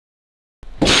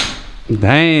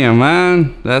Damn,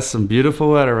 man. That's some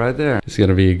beautiful weather right there. It's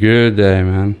gonna be a good day,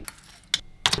 man.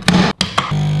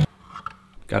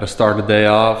 Gotta start the day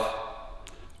off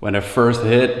when it first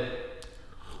hit.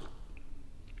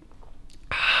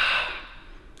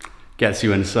 Gets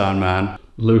you in the sun, man.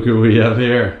 Look who we have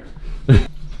here.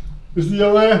 Is die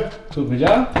al weg? Goed met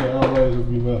jou? Ja, allebei is ook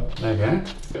niet wel. Lekker.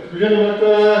 We beginnen met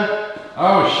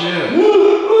Oh shit.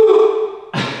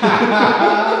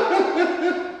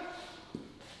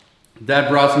 Dad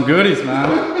brought some goodies, man.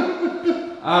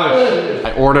 Oh shit.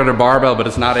 I ordered a barbell, but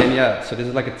it's not in yet. So this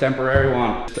is like a temporary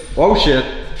one. Oh shit.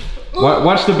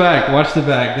 Watch the back, watch the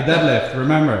back. The deadlift,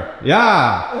 remember.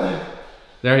 Yeah.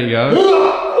 There you go.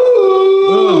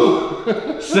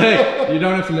 Ooh. Sick. You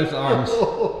don't have to lift the arms.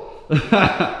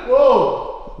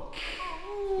 Whoa.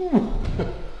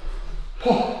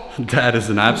 Dad is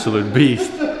an absolute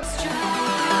beast.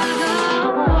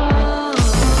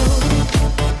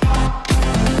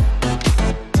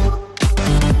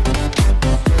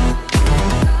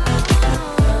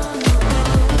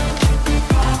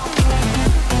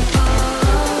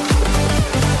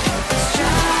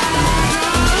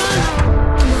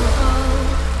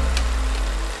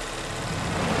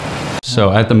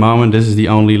 So at the moment, this is the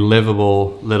only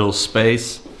livable little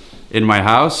space in my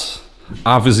house.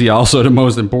 Obviously also the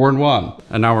most important one.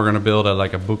 And now we're gonna build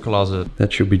like a book closet.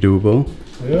 That should be doable.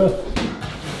 Ja.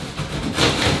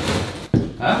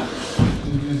 Huh?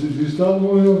 Die staat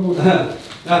mooi heel goed.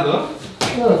 Ja, toch?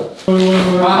 Ja.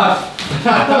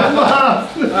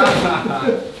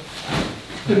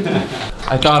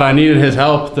 I thought I needed his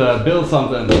help to build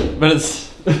something, but it's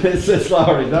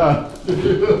already done.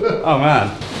 Oh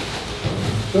man.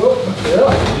 Zo,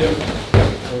 ja.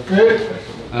 Oké.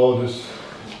 Oh, dus.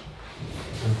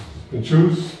 En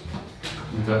choose.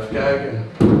 Moet even kijken.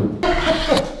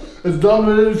 It's done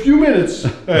within a few minutes.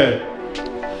 Hey.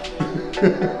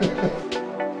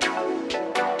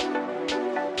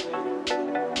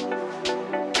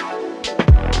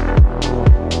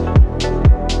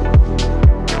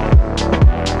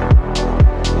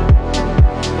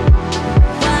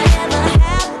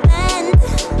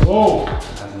 Oh.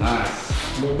 That's nice.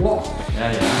 Mooi blok.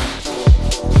 Yeah, yeah.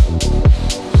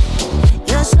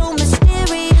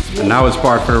 And now it's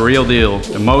part for the real deal.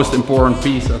 The most important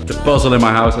piece of the puzzle in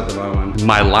my house at the moment.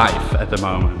 My life at the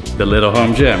moment. The little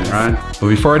home gym, right? But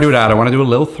before I do that, I want to do a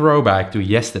little throwback to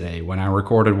yesterday when I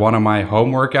recorded one of my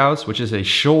home workouts, which is a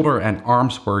shoulder and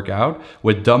arms workout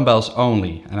with dumbbells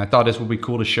only. And I thought this would be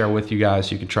cool to share with you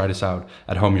guys. You can try this out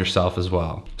at home yourself as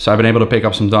well. So I've been able to pick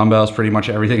up some dumbbells. Pretty much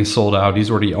everything is sold out. These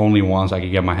were the only ones I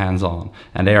could get my hands on.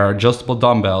 And they are adjustable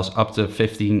dumbbells up to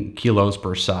 15 kilos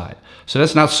per side. So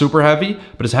that's not super heavy,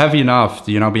 but it's heavy enough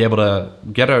to, you know, be able to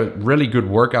get a really good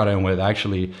workout in with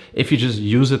actually, if you just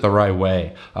use it the right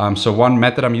way. So one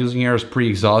method I'm using here is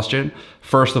pre-exhaustion.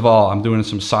 First of all, I'm doing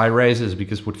some side raises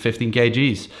because with 15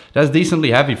 kgs, that's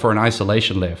decently heavy for an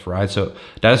isolation lift, right? So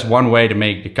that is one way to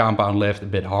make the compound lift a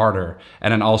bit harder.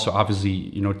 And then also obviously,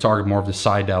 you know, target more of the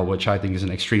side delt, which I think is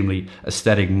an extremely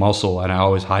aesthetic muscle. And I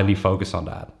always highly focus on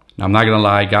that. Now, I'm not gonna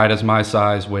lie, guy that's my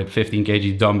size with 15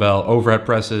 kg dumbbell overhead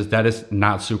presses, that is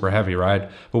not super heavy, right?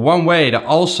 But one way to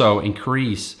also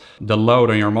increase the load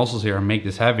on your muscles here and make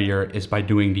this heavier is by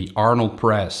doing the Arnold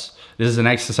press. This is an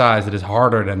exercise that is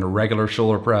harder than the regular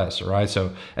shoulder press, right?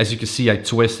 So as you can see, I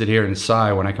twist it here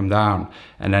inside when I come down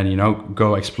and then, you know,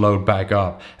 go explode back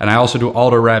up. And I also do all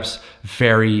the reps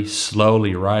very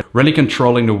slowly, right? Really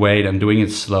controlling the weight and doing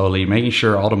it slowly, making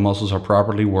sure all the muscles are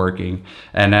properly working.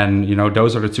 And then, you know,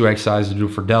 those are the two exercises to do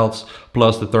for delts,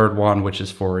 plus the third one, which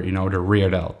is for, you know, the rear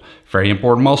delt. Very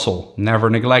important muscle, never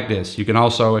neglect this. You can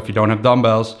also, if you don't have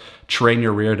dumbbells, train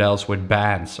your rear delts with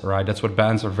bands, all right? That's what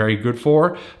bands are very good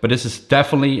for, but this is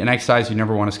definitely an exercise you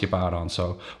never want to skip out on.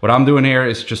 So what I'm doing here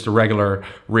is just a regular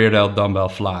rear delt dumbbell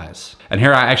flies. And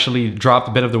here I actually dropped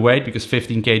a bit of the weight because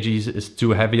 15 kgs is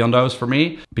too heavy on those for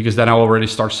me, because then I'll already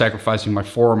start sacrificing my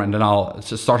form and then I'll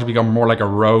start to become more like a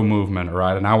row movement, all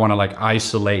right? And I want to like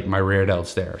isolate my rear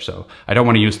delts there. So I don't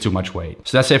want to use too much weight.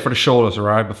 So that's it for the shoulders, all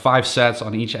right? But 5 sets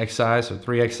on each exercise, so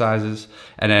 3 exercises.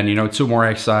 And then, you know, 2 more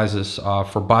exercises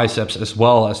for biceps as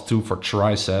well as 2 for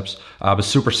triceps, but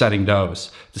supersetting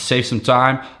those to save some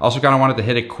time. Also kind of wanted to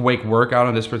hit a quick workout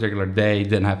on this particular day.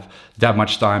 Didn't have that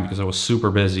much time because I was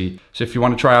super busy. So if you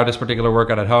want to try out this particular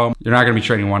workout at home, you're not going to be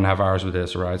training 1.5 hours with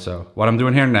this, right? So what I'm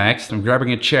doing here next, I'm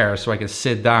grabbing a chair so I can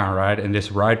sit down, right, in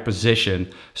this right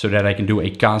position so that I can do a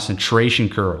concentration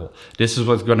curl. This is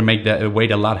what's going to make the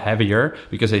weight a lot heavier,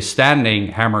 because a standing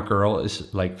hammer curl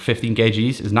is like 15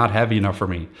 kgs is not heavy enough for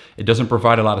me. It doesn't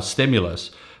provide a lot of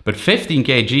stimulus. But 15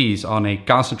 kgs on a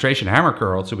concentration hammer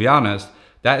curl, to be honest,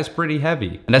 that is pretty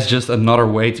heavy. And that's just another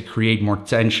way to create more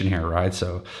tension here, right?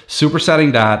 So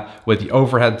supersetting that with the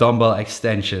overhead dumbbell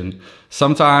extension.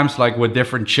 Sometimes like with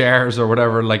different chairs or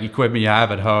whatever like equipment you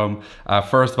have at home,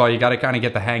 first of all, you got to kind of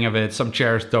get the hang of it. Some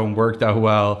chairs don't work that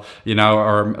well, you know,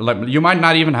 or like, you might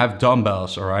not even have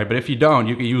dumbbells, all right? But if you don't,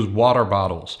 you can use water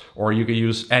bottles, or you can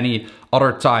use any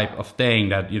other type of thing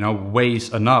that, you know,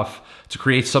 weighs enough to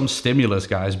create some stimulus,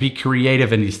 guys. Be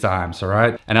creative in these times, all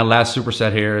right? And then last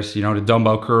superset here is, you know, the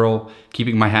dumbbell curl,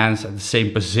 keeping my hands at the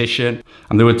same position.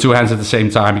 I'm doing 2 hands at the same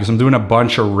time because I'm doing a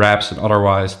bunch of reps, and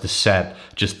otherwise the set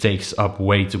just takes up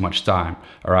way too much time,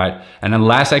 all right? And then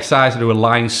last exercise, I do a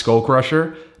lying skull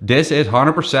crusher. This is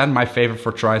 100% my favorite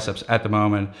for triceps at the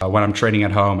moment when I'm training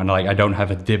at home and like I don't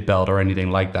have a dip belt or anything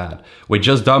like that. With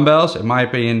just dumbbells, in my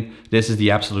opinion, this is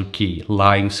the absolute key.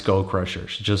 Lying skull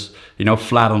crushers, just, you know,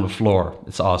 flat on the floor.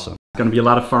 It's awesome. It's gonna be a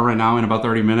lot of fun right now. In about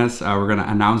 30 minutes, we're gonna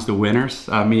announce the winners,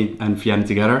 me and Fien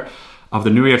together, of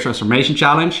the New Year Transformation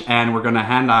Challenge, and we're gonna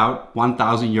hand out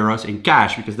 1,000 euros in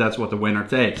cash because that's what the winner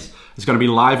takes. It's gonna be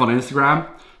live on Instagram.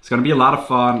 It's gonna be a lot of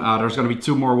fun. There's gonna be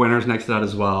 2 more winners next to that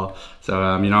as well.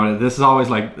 So, you know, this is always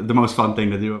like the most fun thing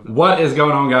to do. What is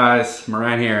going on, guys?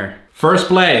 Moran here. First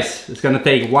place is gonna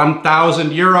take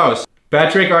 1,000 euros.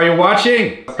 Patrick, are you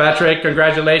watching? Patrick,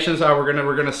 congratulations.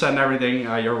 We're gonna send everything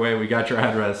your way. We got your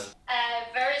address.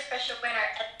 Very special winner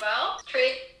as well.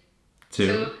 3,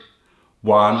 2,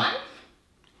 1.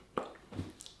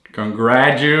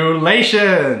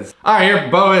 Congratulations! Ah, here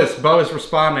Bo is. Bo is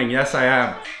responding. Yes, I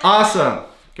am. Awesome.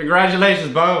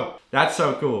 Congratulations, Bo. That's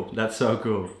so cool. That's so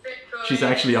cool. She's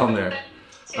actually on there.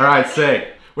 All right,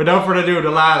 sick. Without further ado,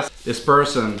 this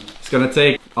person is gonna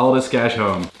take all this cash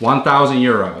home. 1,000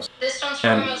 euros. This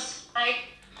transformation was like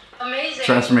amazing.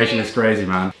 Transformation is crazy,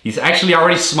 man. He's actually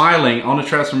already smiling on the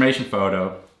transformation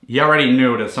photo. He already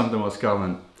knew that something was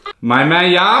coming. My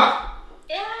man, Jaap.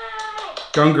 Yeah.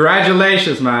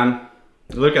 Congratulations, man.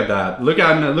 Look at that. Look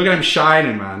at him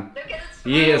shining, man. Look at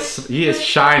He is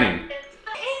shining. He's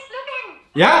looking.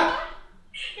 Yeah?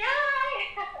 Yeah.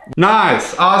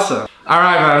 Nice, awesome. All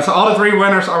right, man, so all the 3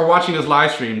 winners are watching this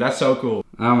live stream. That's so cool.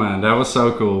 Oh man, that was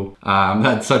so cool.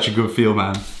 That's such a good feel,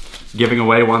 man. Giving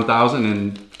away 1,000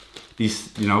 in these,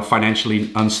 you know,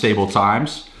 financially unstable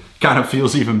times kind of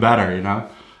feels even better, you know?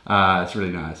 It's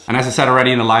really nice. And as I said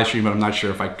already in the live stream, but I'm not sure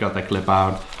if I got that clip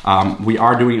out, we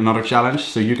are doing another challenge.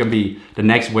 So you can be the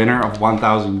next winner of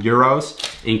 1,000 euros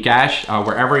in cash,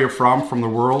 wherever you're from the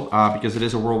world, because it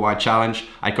is a worldwide challenge.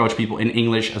 I coach people in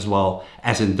English as well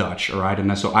as in Dutch, all right?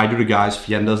 And so I do the guys,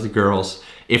 Fien does the girls.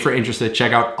 If you're interested,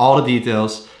 check out all the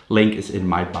details. Link is in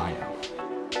my bio.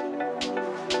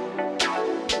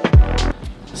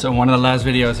 So one of the last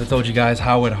videos I told you guys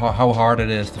how hard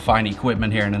it is to find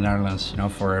equipment here in the Netherlands, you know,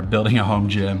 for building a home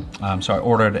gym. So I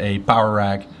ordered a power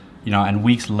rack, you know, and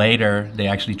weeks later they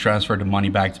actually transferred the money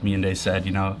back to me and they said,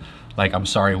 you know, like, I'm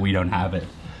sorry, we don't have it.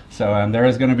 So there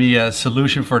is gonna be a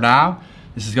solution for now.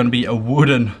 This is gonna be a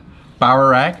wooden power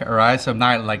rack, all right? So I'm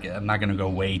not gonna go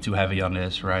way too heavy on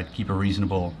this, right? Keep it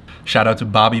reasonable. Shout out to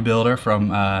Bobby Builder from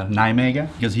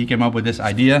Nijmegen, because he came up with this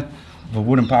idea. A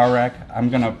wooden power rack. I'm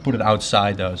gonna put it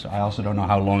outside though, so I also don't know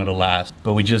how long it'll last.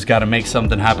 But we just gotta make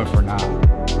something happen for now.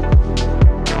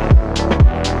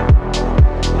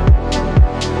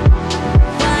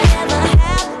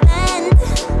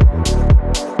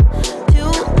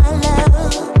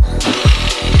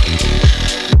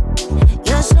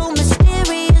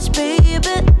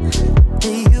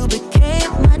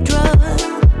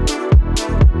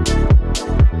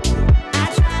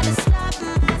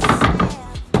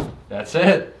 That's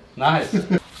it. Nice.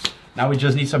 Now we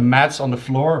just need some mats on the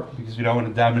floor because we don't want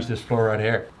to damage this floor right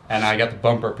here. And I got the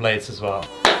bumper plates as well.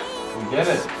 We did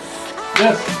it.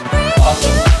 Yes.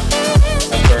 Awesome.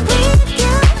 That's perfect.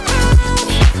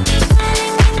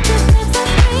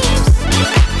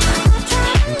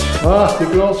 You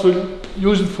can also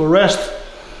use it for rest.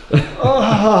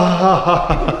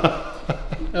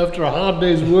 After a hard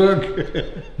day's work.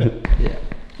 Yeah.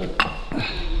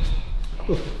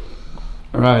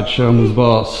 All right, show him who's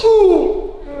boss.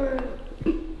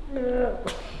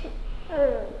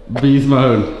 Beast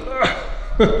mode.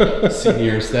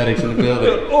 Senior aesthetics in the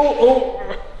building.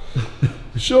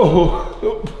 So.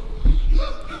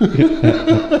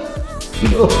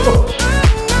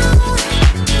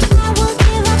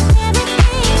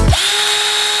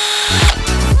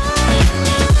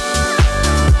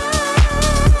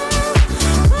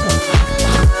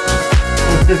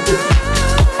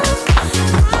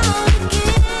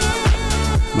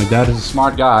 My dad is a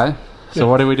smart guy. So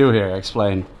what do we do here?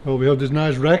 Explain. Well, we have this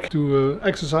nice rack to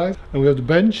exercise, and we have the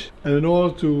bench. And in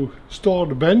order to store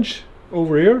the bench,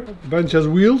 over here. The bench has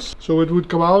wheels, so it would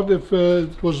come out if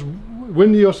it was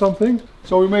windy or something.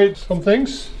 So we made some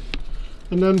things,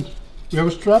 and then we have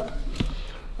a strap,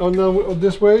 and then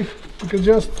this way you can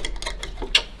just...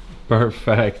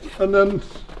 Perfect. And then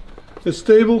it's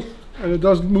stable and it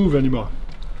doesn't move anymore.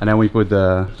 And then we put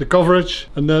the coverage,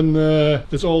 and then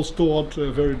it's all stored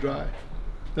very dry.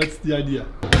 That's the idea.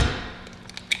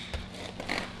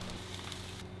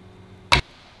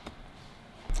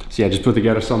 So yeah, just put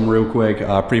together some real quick.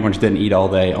 Pretty much didn't eat all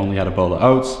day, only had a bowl of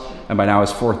oats. And by now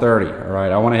it's 4:30, all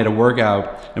right? I want to hit a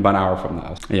workout in about an hour from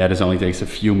now. Yeah, this only takes a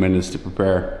few minutes to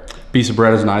prepare. Piece of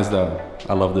bread is nice though.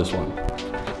 I love this one.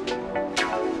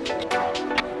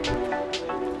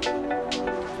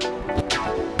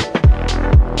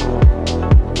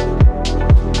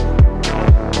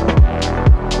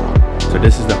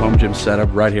 This is the home gym setup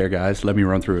right here, guys. Let me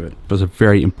run through it. It was a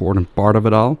very important part of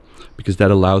it all, because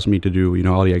that allows me to do, you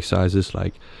know, all the exercises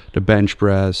like the bench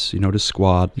press, you know, the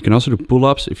squat. You can also do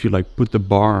pull-ups if you like put the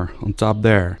bar on top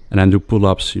there and then do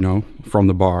pull-ups, you know, from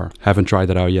the bar. Haven't tried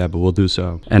that out yet, but we'll do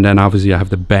so. And then obviously I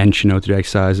have the bench, you know, to do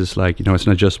exercises like, you know, it's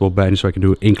an adjustable bench, so I can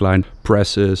do incline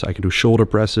presses, I can do shoulder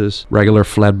presses, regular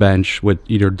flat bench with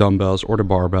either dumbbells or the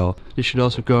barbell. This should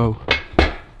also go...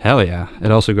 Hell yeah,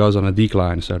 it also goes on a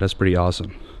decline, so that's pretty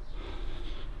awesome.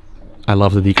 I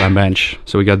love the decline bench.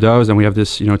 So we got those, and we have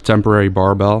this, you know, temporary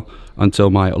barbell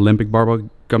until my Olympic barbell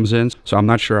comes in. So I'm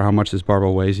not sure how much this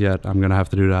barbell weighs yet. I'm gonna have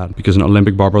to do that because an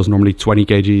Olympic barbell is normally 20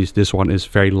 kgs. This one is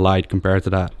very light compared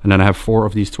to that. And then I have 4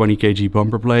 of these 20 kg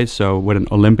bumper plates. So with an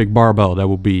Olympic barbell, that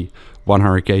will be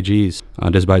 100 kgs.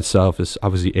 This by itself is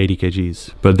obviously 80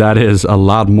 kgs. But that is a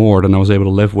lot more than I was able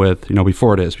to live with, you know,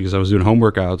 before this, because I was doing home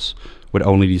workouts with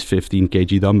only these 15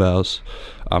 kg dumbbells,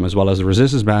 as well as the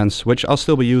resistance bands, which I'll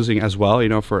still be using as well, you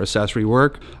know, for accessory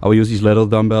work. I will use these little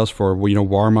dumbbells for, you know,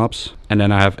 warm-ups. And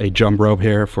then I have a jump rope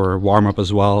here for warm-up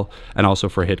as well, and also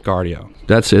for HIIT cardio.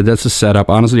 That's it, that's the setup.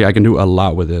 Honestly, I can do a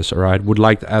lot with this, all right? Would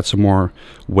like to add some more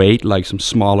weight, like some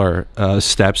smaller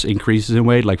steps increases in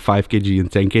weight, like 5 kg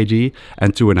and 10 kg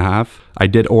and 2.5. I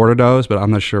did order those, but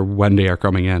I'm not sure when they are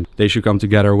coming in. They should come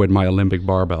together with my Olympic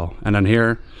barbell. And then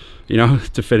here, you know,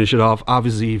 to finish it off,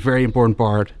 obviously very important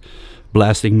part,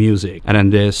 blasting music. And then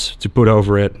this to put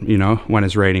over it, you know, when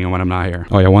it's raining and when I'm not here.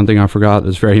 Oh yeah, one thing I forgot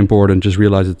that's very important, just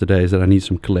realized it today, is that I need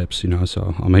some clips, you know,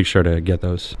 so I'll make sure to get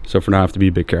those. So for now I have to be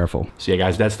a bit careful. So yeah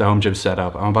guys, that's the home gym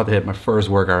setup. I'm about to hit my first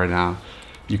workout right now.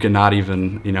 You cannot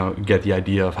even, you know, get the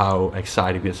idea of how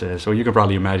exciting this is. So you can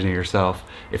probably imagine it yourself.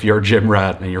 If you're a gym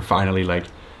rat and you're finally like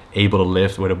able to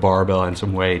lift with a barbell and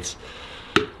some weights,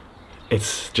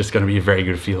 it's just gonna be a very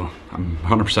good feel. I'm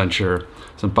 100% sure.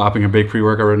 So I'm popping a big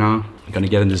pre-workout right now. I'm gonna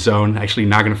get in the zone. Actually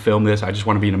not gonna film this. I just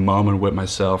wanna be in a moment with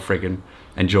myself, freaking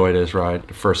enjoy this, right?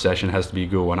 The first session has to be a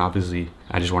good one, obviously.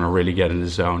 I just wanna really get in the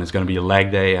zone. It's gonna be a leg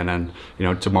day, and then, you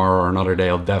know, tomorrow or another day,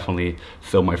 I'll definitely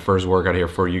film my first workout here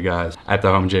for you guys at the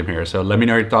home gym here. So let me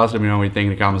know your thoughts. Let me know what you think in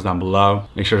the comments down below.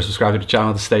 Make sure to subscribe to the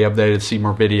channel to stay updated, see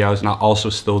more videos. And I'll also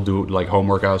still do like home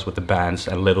workouts with the bands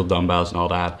and little dumbbells and all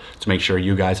that to make sure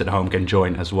you guys at home can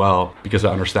join as well, because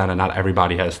I understand that not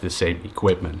everybody has the same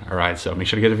equipment. All right, so make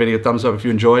sure to give the video a thumbs up if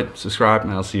you enjoyed, subscribe,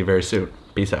 and I'll see you very soon.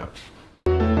 Peace out.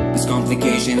 These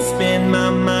complications spin my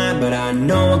mind, but I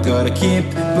know I gotta keep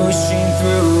pushing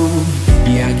through.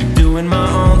 Yeah, I keep doing my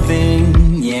own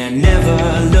thing. Yeah,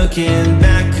 never looking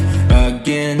back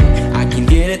again. I can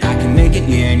get it, I can make it,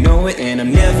 yeah, I know it, and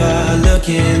I'm never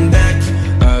looking back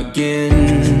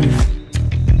again.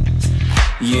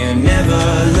 Yeah,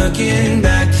 never looking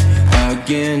back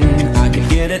again. I can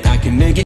get it,